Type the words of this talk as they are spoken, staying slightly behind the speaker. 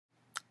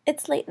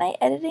It's late night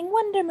editing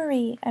Wonder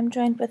Marie. I'm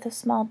joined with a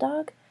small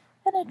dog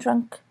and a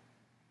drunk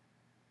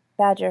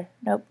badger.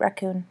 Nope,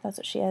 raccoon. That's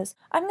what she is.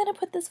 I'm going to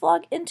put this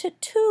vlog into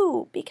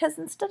two because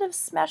instead of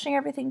smashing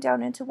everything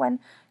down into one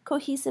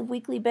cohesive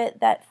weekly bit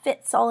that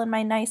fits all in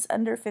my nice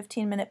under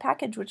 15-minute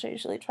package, which I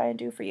usually try and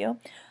do for you,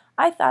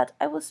 I thought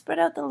I will spread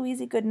out the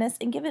Louise goodness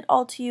and give it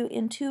all to you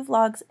in two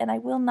vlogs, and I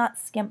will not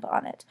skimp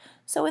on it.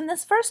 So in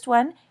this first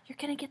one, you're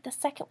going to get the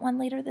second one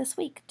later this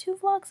week. 2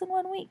 vlogs in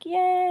 1 week.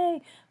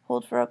 Yay!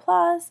 Hold for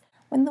applause.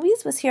 When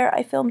Louise was here,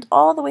 I filmed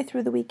all the way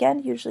through the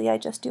weekend. Usually I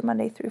just do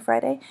Monday through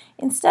Friday.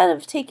 Instead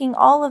of taking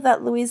all of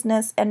that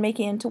Louise-ness and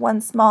making it into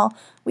one small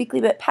weekly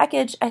bit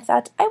package, I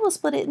thought I will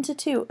split it into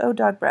 2. Oh,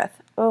 dog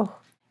breath. Oh.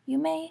 You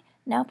may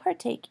now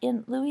partake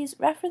in Louise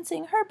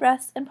referencing her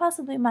breasts and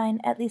possibly mine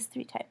at least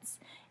 3 times.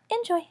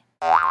 Enjoy.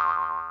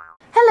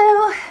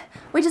 Hello.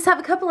 We just have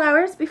a couple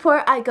hours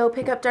before I go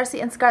pick up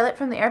Darcy and Scarlett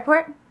from the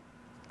airport.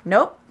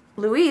 Nope.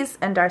 Louise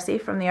and Darcy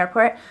from the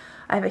airport.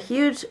 I have a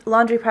huge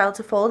laundry pile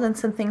to fold and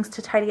some things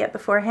to tidy up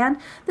beforehand.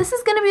 This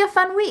is going to be a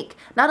fun week.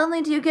 Not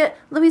only do you get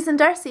Louise and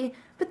Darcy,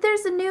 but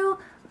there's a new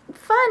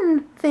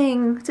fun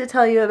thing to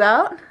tell you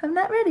about. I'm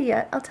not ready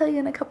yet. I'll tell you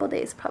in a couple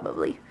days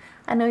probably.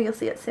 I know you'll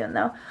see it soon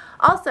though.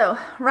 Also,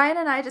 Ryan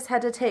and I just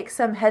had to take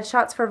some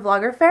headshots for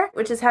Vlogger Fair,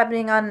 which is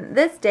happening on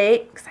this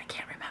date, because I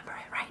can't remember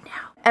it right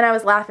now. And I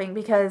was laughing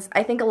because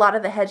I think a lot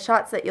of the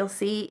headshots that you'll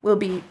see will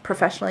be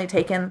professionally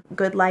taken,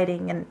 good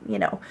lighting, and you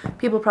know,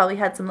 people probably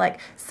had some like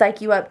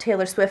psych you up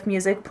Taylor Swift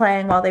music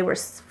playing while they were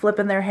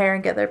flipping their hair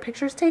and get their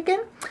pictures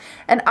taken.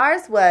 And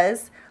ours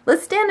was,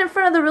 let's stand in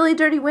front of the really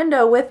dirty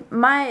window with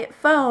my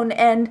phone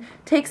and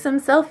take some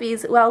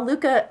selfies while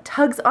Luca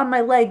tugs on my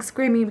leg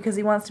screaming because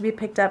he wants to be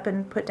picked up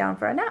and put down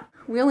for a nap.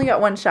 We only got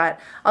one shot.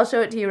 I'll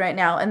show it to you right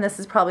now, and this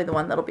is probably the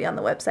one that'll be on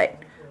the website.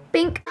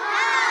 Bink!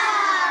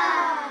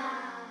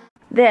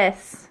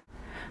 This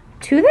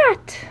to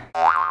that.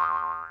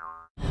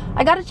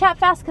 I gotta chat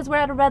fast because we're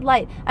at a red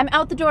light. I'm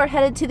out the door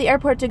headed to the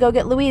airport to go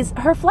get Louise.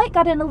 Her flight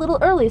got in a little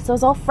early, so I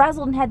was all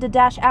frazzled and had to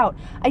dash out.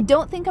 I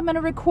don't think I'm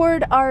gonna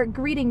record our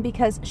greeting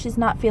because she's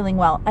not feeling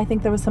well. I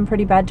think there was some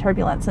pretty bad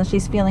turbulence and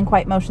she's feeling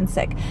quite motion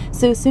sick.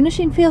 So as soon as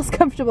she feels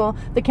comfortable,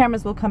 the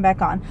cameras will come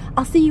back on.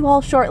 I'll see you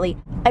all shortly.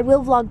 I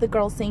will vlog the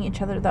girls seeing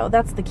each other though.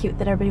 That's the cute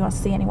that everybody wants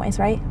to see anyways,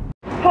 right?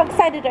 How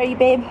excited are you,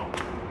 babe?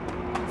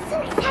 So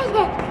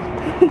excited!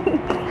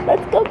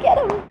 Let's go get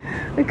them.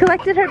 We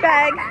collected her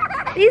bag.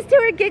 These two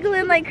are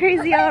giggling like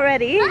crazy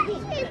already.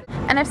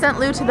 And I've sent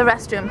Lou to the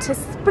restroom to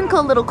sprinkle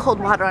a little cold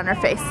water on her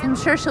face. I'm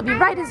sure she'll be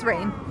right as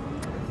rain.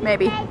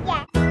 Maybe.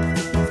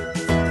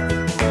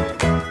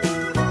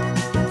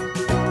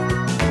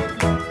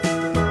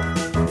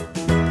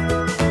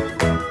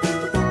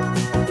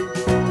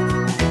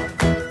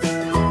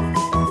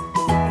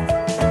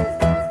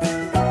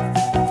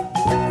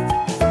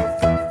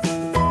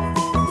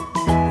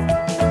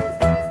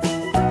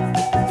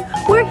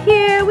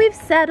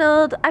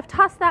 Settled. I've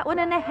tossed that one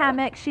in a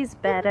hammock. She's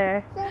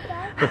better.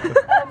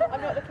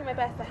 I'm not looking my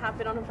best. I have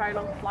been on a very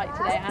long flight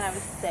today and I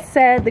was sick.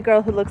 Said the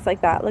girl who looks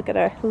like that. Look at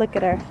her. Look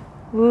at her.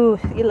 Ooh,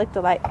 you look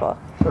delightful.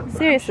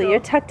 Seriously, you're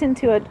tucked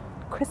into a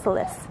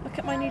chrysalis. Look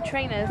at my new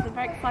trainers. I'm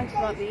very excited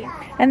about these.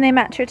 And they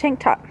match your tank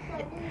top.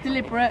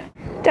 Deliberate.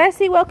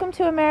 Darcy, welcome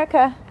to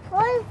America.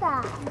 What is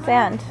that?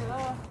 Sand.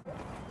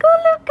 Go,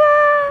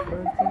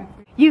 Luca!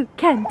 You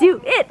can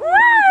do it! Woo!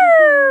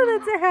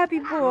 That's a happy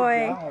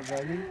boy.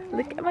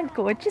 Look at my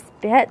gorgeous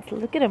beds.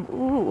 Look at him.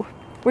 Ooh.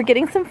 We're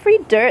getting some free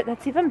dirt.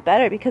 That's even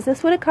better because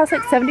this would have cost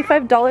like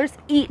 $75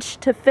 each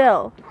to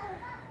fill.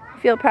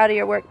 Feel proud of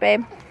your work,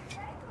 babe.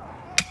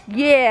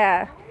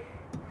 Yeah.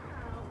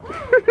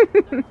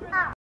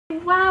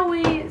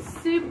 Wowie,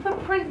 super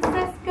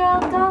princess girl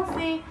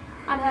Darcy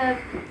and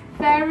her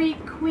fairy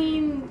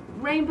queen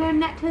rainbow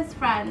necklace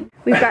friend.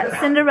 We've got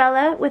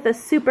Cinderella with a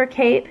super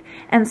cape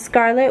and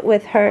Scarlett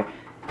with her,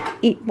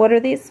 what are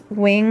these?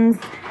 Wings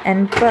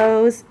and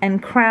bows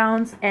and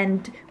crowns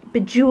and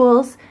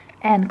bejewels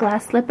and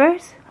glass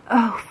slippers.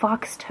 Oh,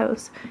 fox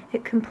toes.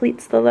 It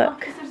completes the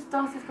look. Oh, so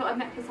Darcy's got a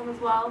necklace on as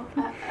well.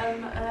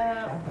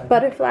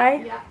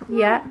 Butterfly? Yeah.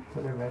 Yeah.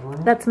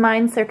 That's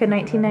mine, circa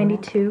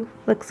 1992.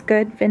 Looks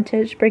good,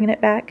 vintage, bringing it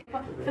back.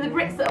 For the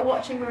Brits that are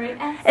watching, we're in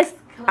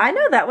I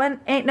know that one.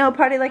 Ain't no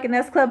party like an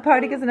S Club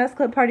party because an S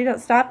Club party don't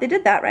stop. They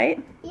did that,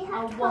 right?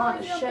 I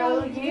want to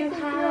show you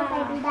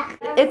how.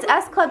 It's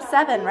S Club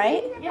 7,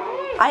 right? Yay.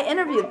 I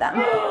interviewed them.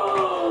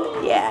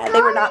 Yeah,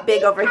 they were not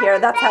big over here.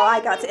 That's how I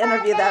got to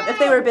interview them. If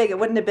they were big, it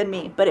wouldn't have been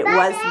me, but it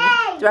was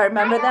me. Do I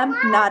remember them?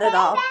 Not at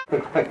all.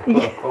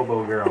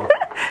 Hobo girl.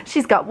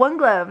 She's got one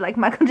glove like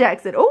Michael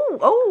Jackson.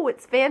 Oh,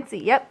 it's fancy.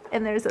 Yep.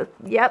 And there's a,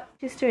 yep.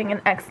 She's doing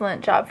an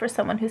excellent job for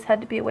someone who's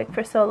had to be awake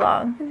for so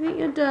long. I think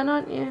you're done,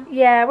 aren't you?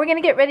 Yeah, we're going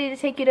to get ready to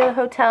take you to the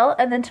hotel,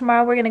 and then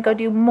tomorrow we're going to go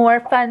do more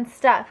fun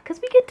stuff because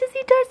we get to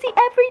see Darcy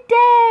every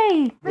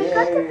day. We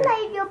got to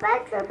play in your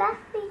bedroom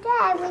every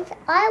day, which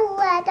I will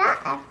wear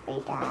that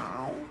every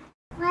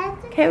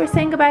day. Okay, we're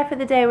saying goodbye for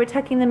the day. We're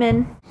tucking them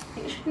in.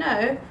 You should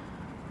know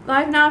that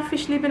I've now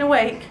officially been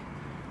awake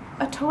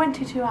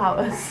 22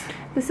 hours.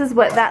 This is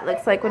what that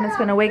looks like when it's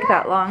been awake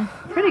that long.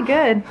 Pretty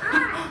good.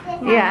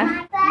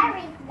 Yeah.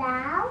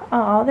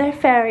 Oh, they're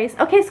fairies.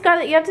 Okay,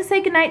 Scarlett, you have to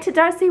say goodnight to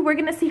Darcy. We're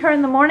going to see her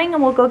in the morning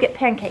and we'll go get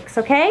pancakes,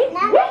 okay?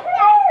 I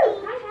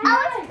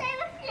want to stay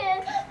with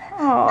you.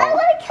 Oh. I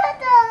want to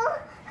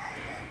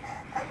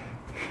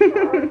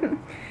cuddle.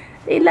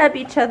 They love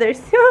each other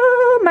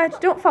so much.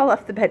 Don't fall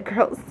off the bed,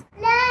 girls.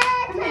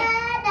 Let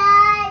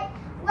night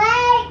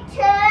wait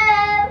to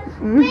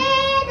be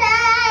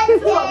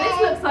the Well, this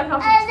looks like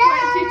after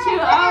 22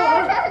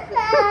 hours.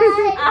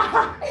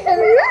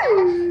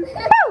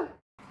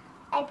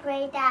 I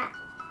pray that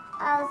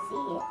I'll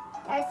see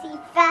Darcy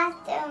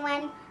faster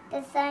when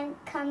the sun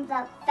comes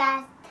up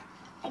fast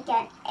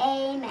again.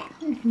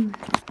 Amen.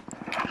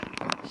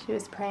 She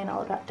was praying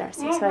all about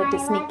Darcy, so I had to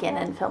sneak in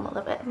and film a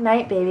little bit.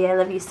 Night, baby. I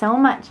love you so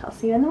much. I'll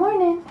see you in the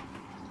morning.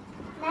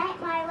 Night,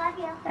 Ma. I love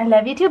you. I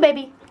love you too,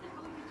 baby.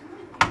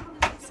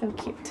 So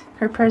cute.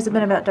 Her prayers have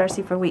been about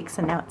Darcy for weeks,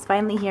 and now it's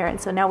finally here.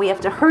 And so now we have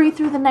to hurry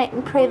through the night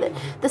and pray that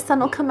the sun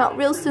will come out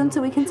real soon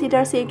so we can see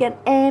Darcy again.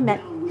 Amen.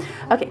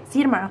 Okay, see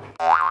you tomorrow.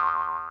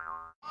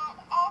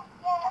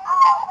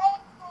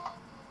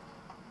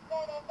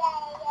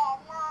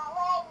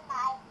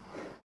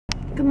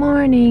 Good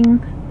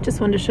morning. Just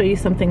wanted to show you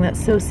something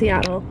that's so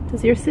Seattle.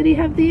 Does your city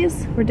have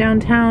these? We're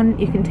downtown.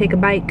 You can take a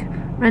bike,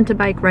 rent a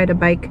bike, ride a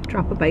bike,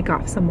 drop a bike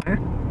off somewhere.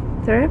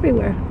 They're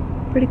everywhere.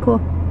 Pretty cool.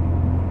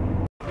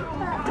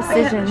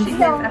 Decisions.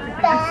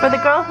 For the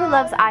girl who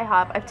loves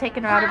IHOP, I've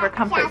taken her out of her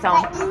comfort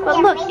zone. But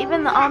look,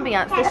 even the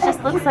ambiance. This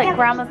just looks like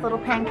Grandma's little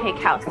pancake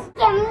house.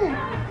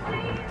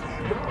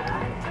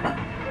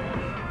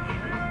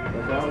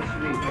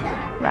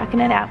 Rocking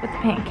it out with the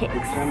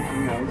pancakes.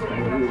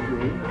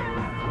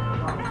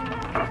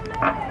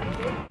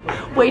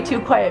 Way too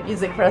quiet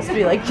music for us to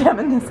be like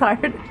jamming this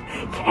hard.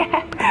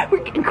 Yeah,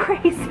 we're getting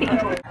crazy.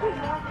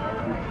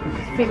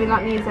 Feeling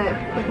that music.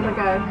 Look at her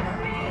go.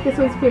 This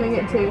one's feeling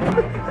it too.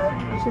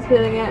 She's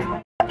feeling it.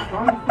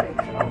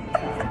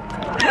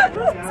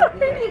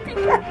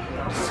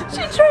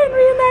 She tried and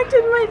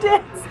reenacted my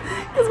dance.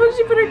 Because when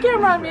she put her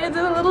camera on me, I did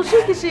a little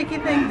shaky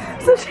thing.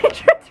 So she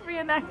tried to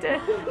reenact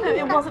it. No,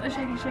 it wasn't a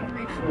shaky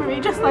thing. Marie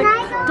just like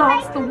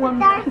danced the one.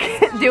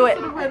 Do it.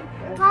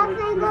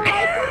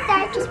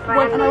 Just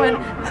went and I went.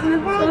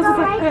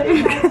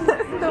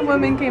 The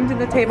woman came to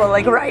the table,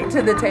 like right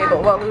to the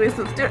table while Louise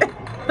was doing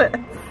this.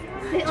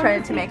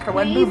 Trying to make her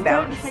one boob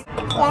bounce.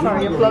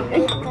 Sorry, you're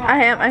vlogging.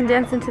 I am. I'm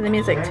dancing to the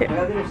music too.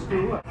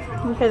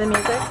 You hear the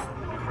music?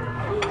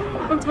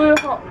 It's really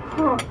hot.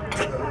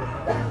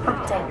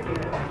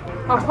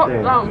 I've hot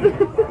down.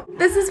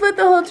 This is what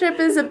the whole trip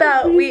is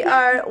about. We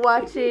are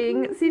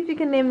watching. See if you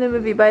can name the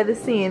movie by the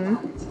scene.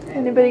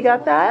 Anybody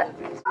got that?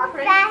 It's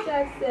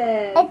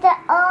an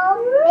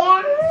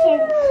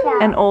old-fashioned show.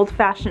 An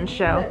old-fashioned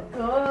show.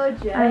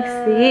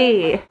 I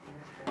see.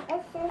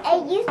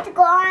 It used to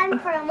go on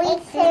for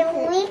weeks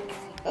and weeks.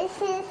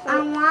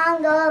 Long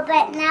ago,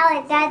 but now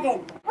it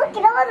doesn't. Look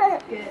at all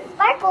the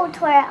sparkle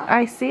twirl.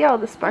 I see all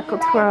the sparkle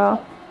twirl.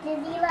 Does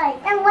he like?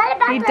 And what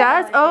about He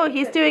does. Oh,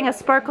 he's doing a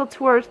sparkle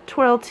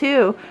twirl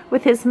too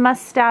with his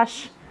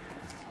mustache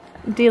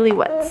dealy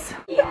what's.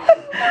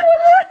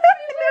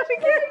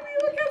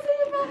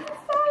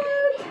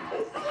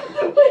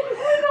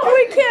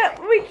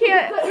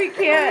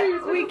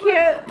 We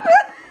can't.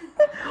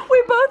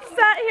 We both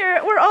sat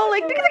here. We're all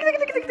like. I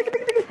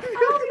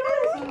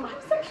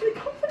was actually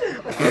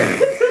confident.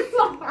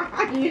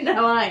 You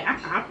know I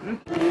am.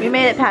 We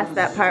made it past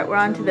that part. We're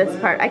on to this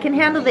part. I can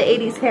handle the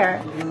 80s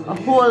hair a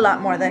whole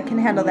lot more than I can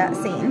handle that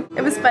scene.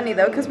 It was funny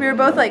though, because we were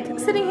both like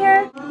sitting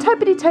here,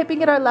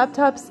 typing at our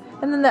laptops,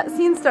 and then that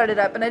scene started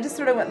up, and I just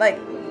sort of went like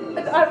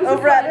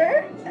over at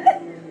her.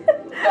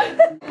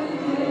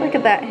 Look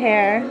at that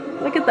hair.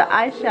 Look at the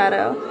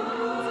eyeshadow.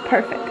 It's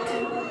perfect.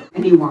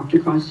 And he walked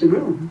across the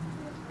room.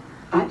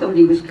 I thought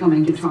he was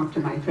coming to talk to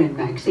my friend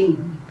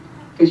Maxine,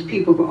 because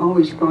people were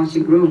always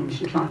crossing rooms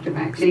to talk to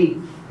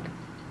Maxine.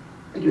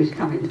 But he was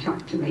coming to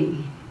talk to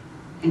me.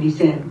 And he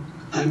said,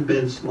 I'm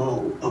Ben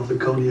Small of the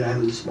Coney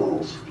Island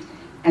Smalls.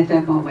 at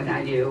that moment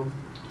I knew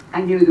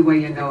the way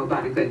you know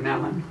about a good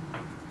melon.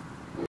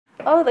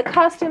 Oh, the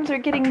costumes are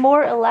getting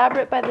more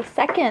elaborate by the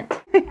second.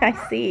 I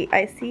see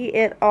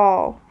it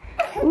all.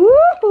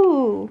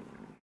 Woohoo!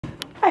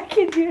 I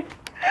can hear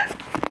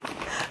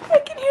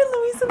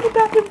Louise in the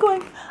bathroom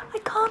going, I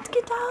can't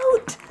get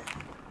out.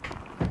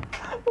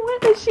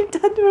 What has she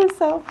done to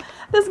herself?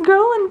 This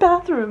girl in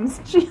bathrooms,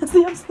 she has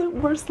the absolute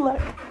worst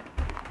luck.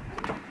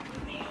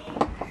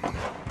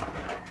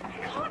 I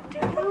can't do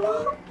the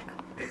look.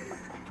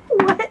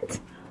 What?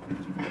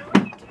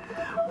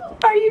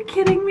 Are you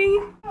kidding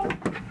me?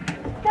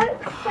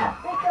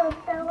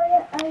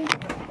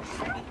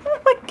 Oh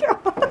my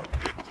god.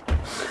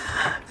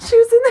 She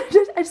was in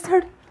there, I just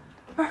heard,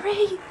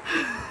 Marie,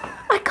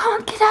 I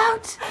can't get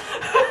out.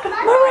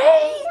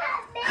 Marie,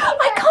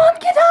 I can't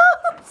get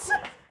out.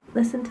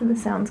 Listen to the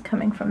sounds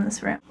coming from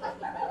this room.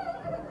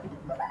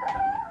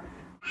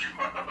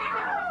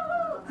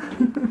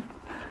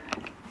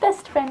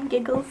 Best friend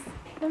giggles.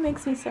 That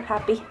makes me so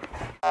happy.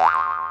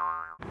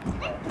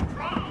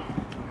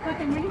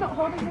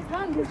 holding his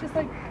hand. He's just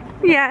like...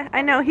 Yeah,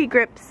 I know, he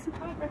grips.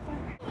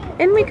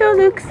 In we go,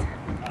 Luke's.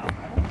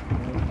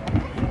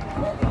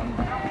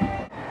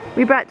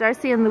 We brought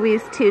Darcy and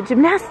Louise to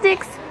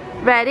gymnastics.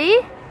 Ready,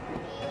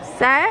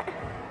 set,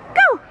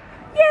 go!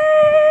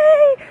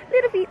 Yay!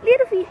 Little feet,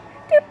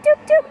 doop, doop,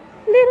 doop.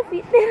 Little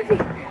feet, doop,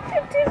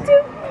 doop,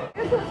 doop.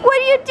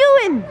 What are you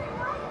doing?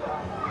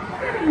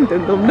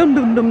 Dum, dum,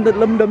 dum, dum, dum,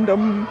 dum, dum,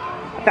 dum.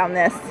 I found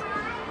this.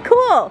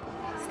 Cool.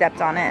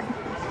 Stepped on it.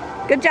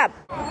 Good job.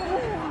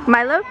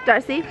 Milo,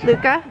 Darcy,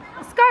 Luca,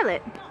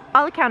 Scarlett.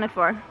 All accounted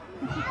for.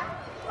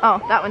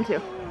 Oh, that one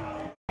too.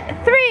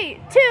 3,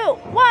 2,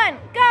 1,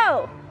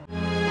 go!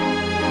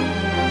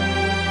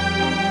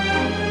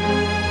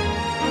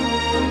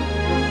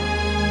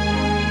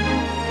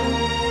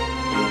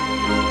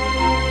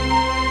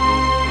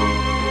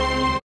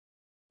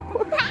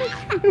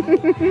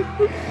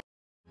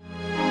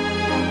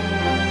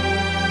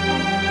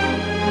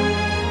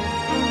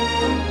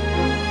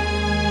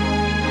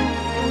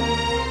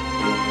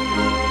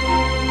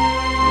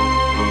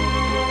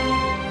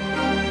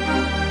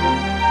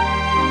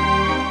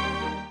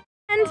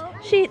 And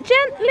she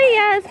gently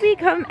as we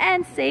come,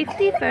 and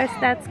safety first,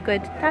 that's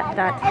good. Dot,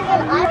 dot.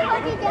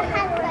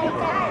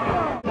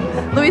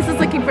 Louise is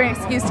looking for an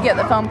excuse to get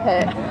the foam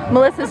pit.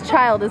 Melissa's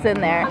child is in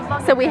there,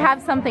 so we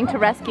have something to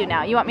rescue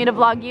now. You want me to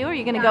vlog you, or are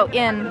you gonna go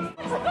in?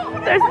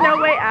 There's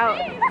no way out.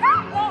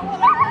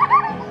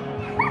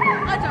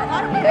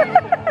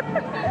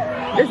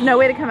 There's no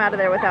way to come out of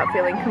there without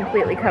feeling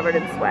completely covered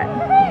in sweat.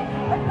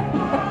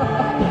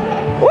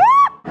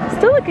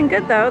 Still looking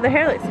good though, the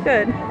hair looks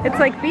good. It's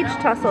like beach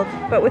tousled,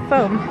 but with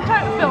foam. I'm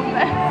trying to film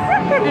this.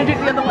 I'm gonna do it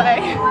the other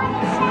way.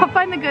 I'll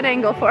find the good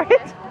angle for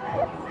it.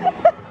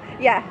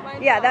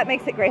 Yeah, that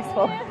makes it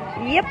graceful.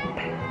 Yep.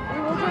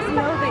 We will just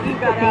know that you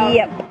got out.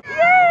 Yep.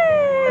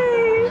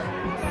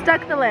 Yay!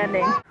 Stuck the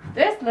landing.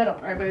 This little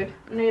mermaid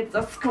needs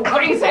a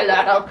squeezy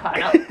little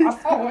cuddle.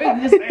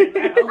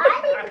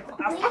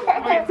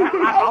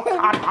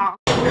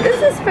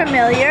 This is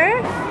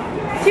familiar.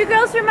 Do you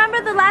girls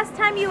remember the last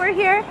time you were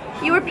here?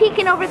 You were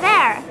peeking over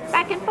there,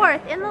 back and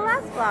forth, in the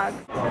last vlog.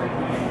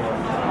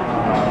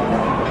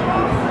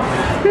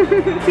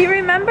 Do you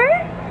remember?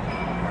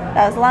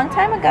 That was a long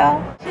time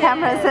ago.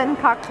 Cameras and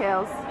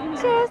cocktails.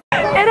 Cheers.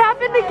 It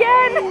happened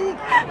again.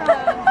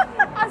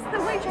 As the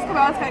waitress came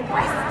out, I was going,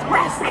 breasts,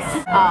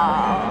 breasts.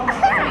 Oh,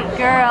 sweet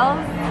girls.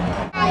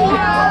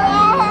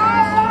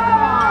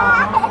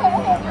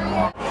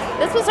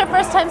 This was her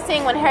first time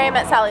seeing When Harry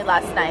Met Sally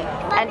last night.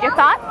 And your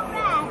thoughts?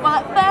 Well,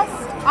 at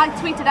first, I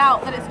tweeted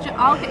out that it's just,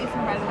 I'll get you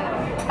some bread in a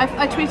minute.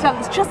 I tweeted out,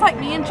 it's just like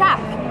me and Jack.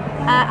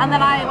 And then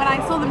when I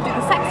saw them do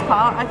the sex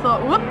part, I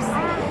thought, whoops,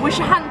 wish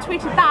I hadn't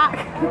tweeted that.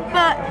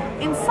 But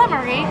in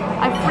summary,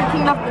 I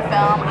freaking loved the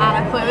film, and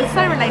I thought it was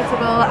so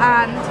relatable,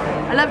 and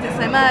I loved it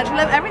so much. I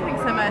love everything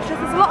so much.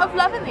 Just there's a lot of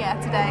love in the air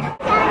today.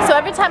 So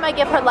every time I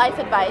give her life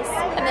advice,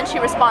 and then she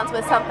responds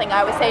with something,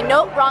 I always say,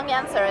 nope, wrong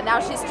answer. And now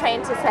she's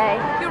trained to say,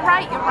 You're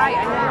right, I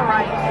know you're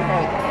right.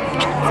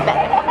 it's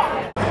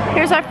better.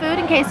 Here's our food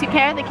in case you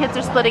care. The kids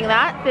are splitting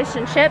that. Fish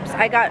and chips.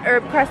 I got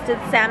herb-crusted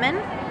salmon,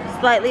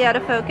 slightly out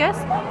of focus.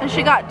 And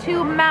she got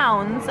 2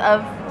 mounds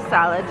of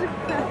salad.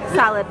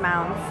 Salad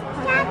mounds.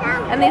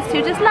 And these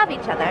two just love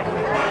each other.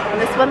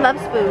 And this one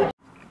loves food.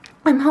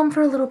 I'm home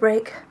for a little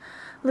break.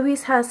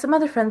 Louise has some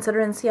other friends that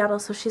are in Seattle,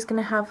 so she's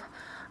going to have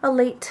a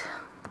late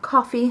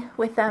coffee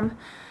with them.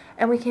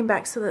 And we came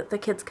back so that the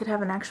kids could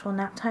have an actual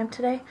nap time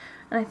today.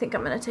 And I think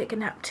I'm going to take a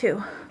nap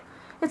too.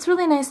 It's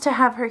really nice to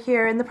have her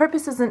here, and the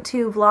purpose isn't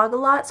to vlog a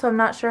lot, so I'm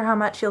not sure how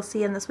much you'll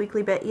see in this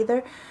weekly bit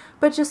either,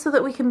 but just so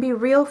that we can be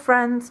real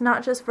friends,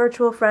 not just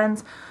virtual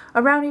friends,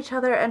 around each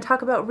other and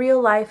talk about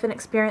real life and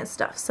experience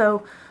stuff.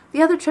 So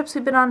the other trips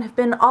we've been on have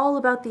been all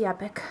about the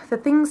epic, the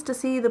things to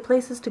see, the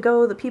places to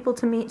go, the people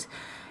to meet.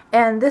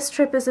 And this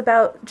trip is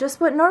about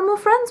just what normal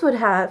friends would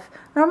have.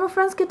 Normal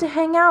friends get to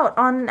hang out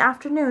on an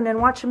afternoon and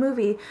watch a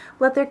movie,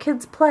 let their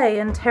kids play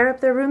and tear up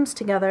their rooms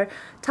together,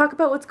 talk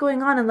about what's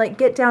going on and like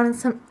get down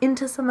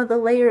into some of the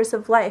layers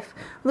of life.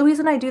 Louise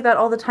and I do that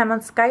all the time on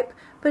Skype,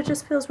 but it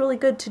just feels really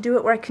good to do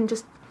it where I can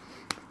just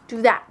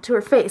do that to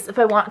her face if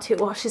I want to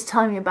while she's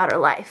telling me about her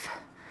life.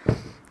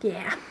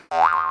 Yeah.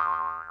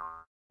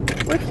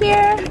 We're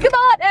here. Come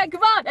on, Egg,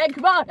 come on, Egg,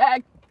 come on,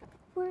 Egg.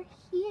 We're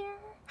here.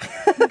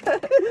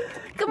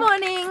 Good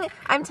morning.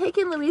 I'm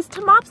taking Louise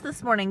to MOPS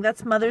this morning.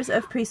 That's Mothers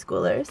of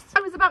Preschoolers. I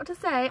was about to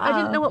say, I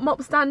didn't know what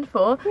MOPS stand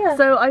for, Yeah.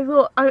 so I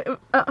thought,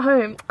 at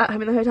home in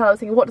the hotel, I was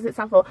thinking, what does it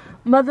stand for?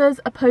 Mothers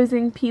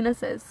Opposing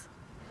Penises.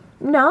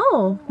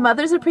 No,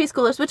 Mothers of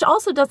Preschoolers, which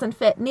also doesn't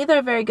fit. Neither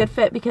are very good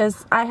fit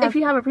because I have... If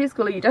you have a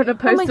preschooler, you don't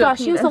oppose Oh my gosh,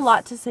 to a she penis. has a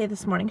lot to say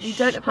this morning. You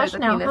don't oppose Hush a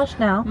now, penis. hush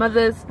now.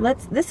 Mothers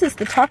This is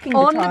the talking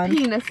on baton. the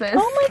penises.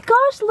 Oh my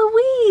gosh,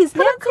 Louise,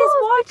 But of Nancy's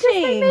course, because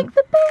watching. they make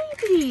the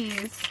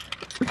babies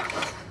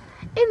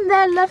in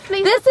their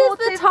lovely, This is the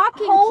supportive,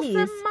 talking wholesome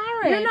keys.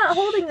 storage. You're not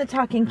holding the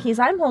talking keys.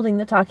 I'm holding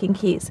the talking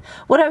keys.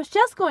 What I was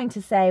just going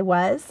to say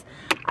was,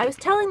 I was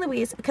telling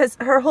Louise, because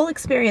her whole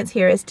experience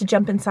here is to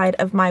jump inside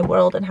of my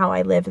world and how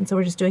I live, and so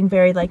we're just doing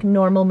very like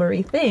normal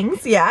Marie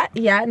things. Yeah,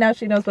 now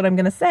she knows what I'm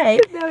gonna say.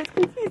 No, it's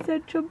because you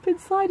said jump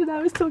inside and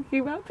I was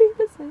talking about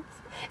penises.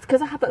 It's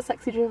because I had that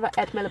sexy dream about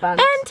Ed Miliband.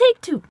 And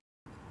take 2.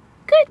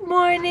 Good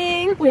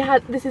morning.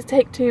 This is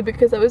take 2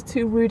 because I was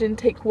too rude in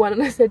take 1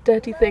 and I said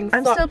dirty things.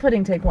 I'm still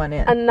putting take 1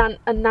 in.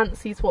 And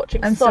Nancy's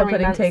watching. I'm still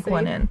putting take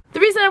 1 in. The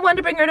reason I wanted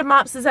to bring her to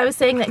MOPS is I was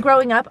saying that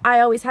growing up, I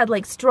always had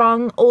like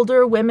strong,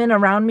 older women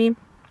around me.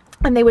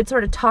 And they would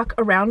sort of talk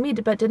around me,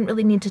 but didn't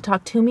really need to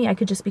talk to me. I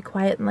could just be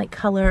quiet and like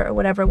color or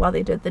whatever while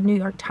they did the New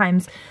York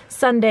Times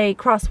Sunday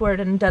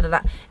crossword and da-da-da.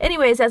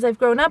 Anyways, as I've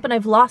grown up and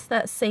I've lost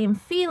that same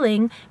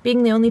feeling,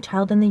 being the only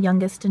child and the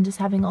youngest and just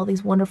having all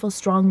these wonderful,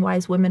 strong,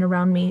 wise women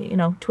around me, you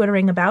know,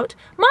 twittering about,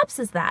 MOPS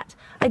is that.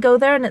 I go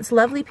there and it's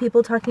lovely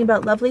people talking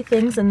about lovely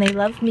things and they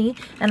love me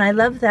and I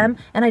love them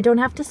and I don't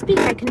have to speak,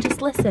 I can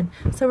just listen.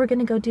 So we're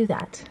gonna go do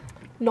that.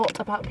 Not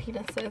about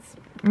penises.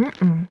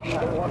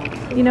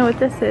 You know what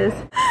this is?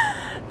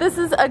 This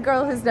is a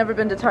girl who's never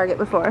been to Target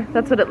before.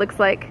 That's what it looks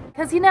like.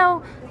 Because you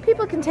know,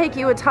 people can take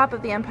you atop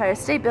of the Empire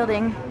State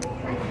Building,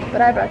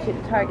 but I brought you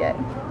to Target.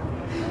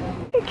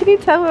 Can you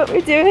tell what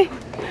we're doing?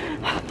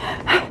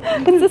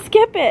 It's a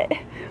skip it.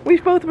 We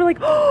both were like,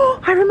 oh,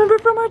 I remember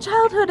from our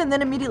childhood, and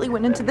then immediately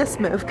went into this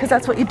move, because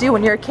that's what you do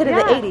when you're a kid in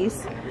the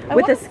 80s.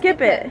 With a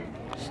skip it.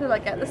 Should I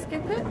get the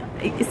skip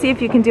it? You see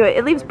if you can do it.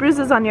 It leaves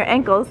bruises on your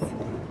ankles.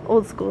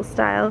 Old school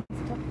style.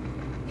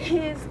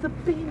 Here's the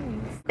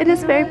bins. It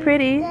is very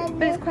pretty.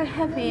 But it's quite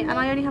heavy and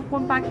I only have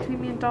one bag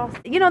between me and Darcy.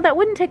 You know, that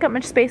wouldn't take up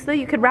much space though.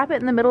 You could wrap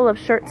it in the middle of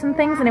shirts and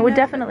things and it would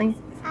definitely...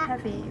 It's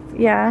heavy.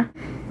 Yeah.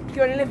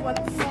 You only live once.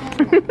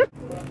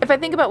 If I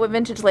think about what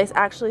vintage lace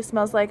actually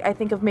smells like, I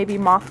think of maybe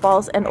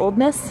mothballs and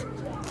oldness.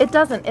 It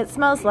doesn't. It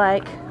smells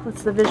like...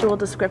 What's the visual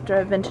descriptor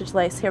of vintage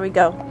lace? Here we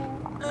go.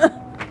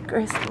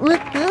 Grace.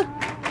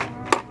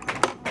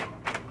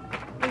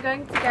 I'm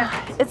going to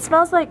get... It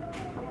smells like...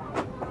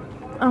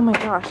 Oh my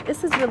gosh,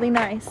 this is really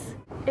nice.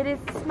 It is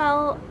the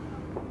smell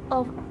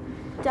of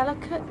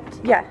delicate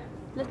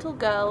little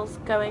girls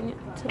going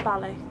to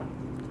ballet.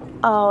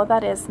 Oh,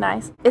 that is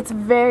nice. It's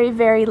very,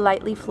 very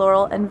lightly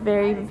floral and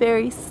very,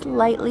 very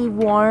slightly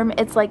warm.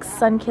 It's like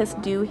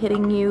sun-kissed dew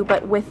hitting you,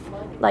 but with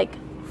like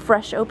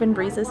fresh open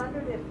breezes.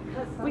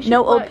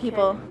 No old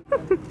people.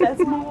 There's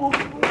more.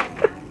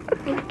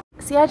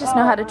 See, I just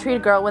know how to treat a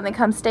girl when they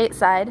come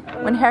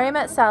stateside. When Harry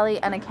Met Sally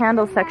and a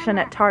candle section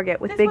at Target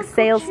with big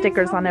sale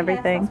stickers on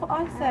everything. That's what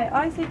I say.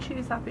 I say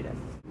choose happiness.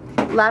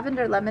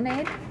 Lavender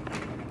lemonade.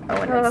 Oh,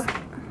 and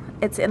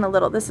it's in a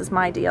little. This is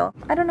my deal.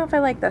 I don't know if I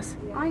like this.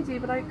 I do,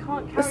 but I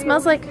can't carry It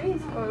smells like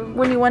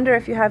when you wonder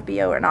if you have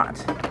BO or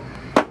not.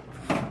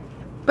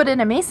 But in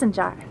a mason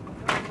jar.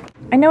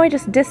 I know I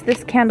just dissed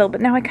this candle,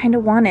 but now I kind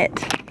of want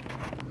it.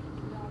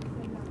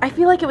 I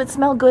feel like it would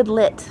smell good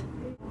lit.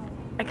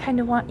 I kind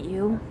of want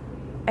you.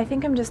 I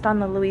think I'm just on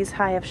the Louise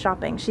high of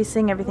shopping. She's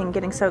seeing everything,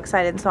 getting so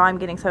excited, so I'm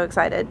getting so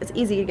excited. It's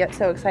easy to get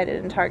so excited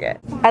in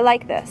Target. I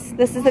like this.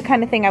 This is the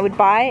kind of thing I would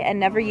buy and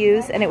never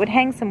use, and it would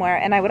hang somewhere,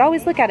 and I would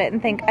always look at it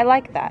and think, I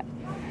like that.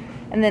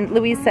 And then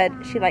Louise said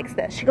she likes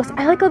this. She goes,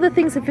 I like all the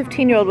things a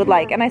 15-year-old would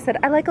like. And I said,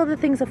 I like all the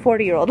things a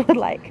 40-year-old would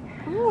like.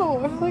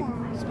 Oh, it's like,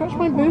 scratch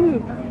my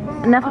boob.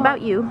 Enough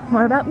about you,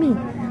 more about me.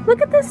 Look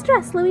at this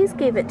dress, Louise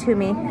gave it to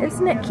me.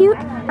 Isn't it cute?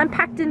 I'm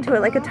packed into it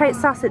like a tight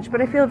sausage,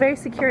 but I feel very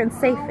secure and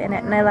safe in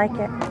it, and I like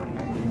it.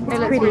 It's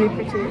looks pretty. really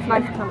pretty. It's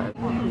nice colour.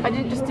 I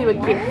didn't just do a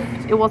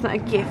gift. It wasn't a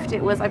gift.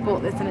 It was I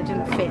bought this and it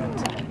didn't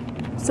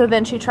fit. So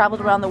then she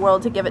traveled around the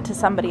world to give it to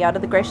somebody out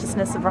of the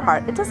graciousness of her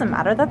heart. It doesn't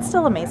matter. That's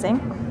still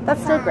amazing.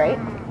 That's still great.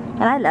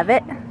 And I love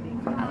it.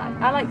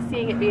 I like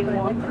seeing it being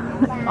worn.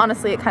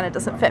 Honestly, it kind of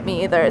doesn't fit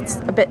me either. It's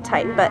a bit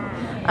tight, but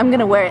I'm going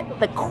to wear it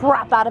the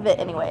crap out of it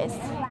anyways.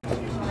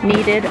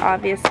 Needed,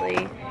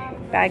 obviously.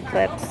 Bag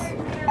clips.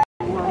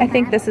 I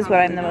think this is what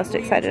I'm the most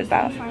excited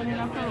about.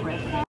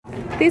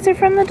 These are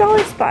from the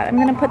dollar spot. I'm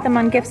going to put them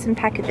on gifts and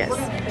packages.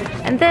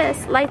 And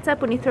this lights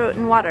up when you throw it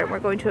in water. We're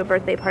going to a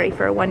birthday party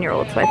for a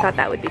 1-year-old, so I thought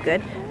that would be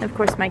good. And of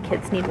course my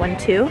kids need one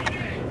too.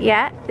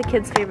 Yeah, the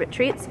kids' favorite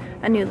treats.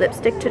 A new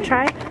lipstick to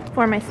try.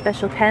 For my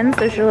special pens,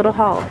 there's your little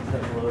haul.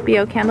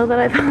 BO candle that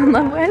I fell in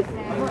love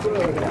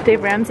with.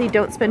 Dave Ramsey,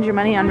 don't spend your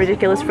money on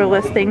ridiculous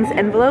frivolous things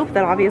envelope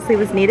that obviously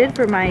was needed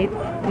for my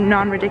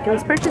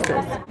non-ridiculous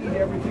purchases.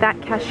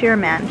 That cashier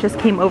man just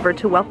came over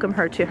to welcome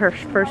her to her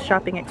first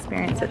shopping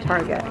experience at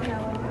Target.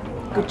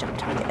 Good job,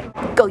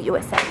 Target. Go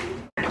USA.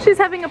 She's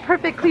having a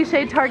perfect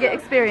cliche Target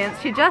experience.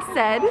 She just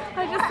said...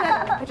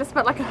 I just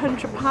spent like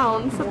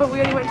 £100, but we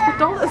only went to the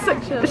dollar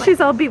section. She's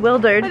all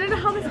bewildered. I don't know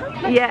how this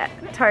happened. Yeah,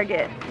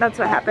 Target. That's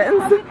what happens.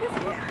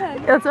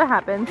 That's what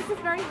happens. This is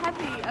very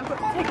heavy. I've got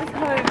to take this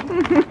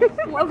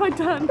home. What have I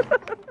done?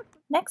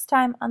 Next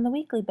time on The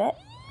Weekly Bit.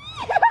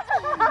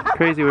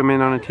 Crazy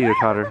women on a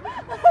teeter-totter.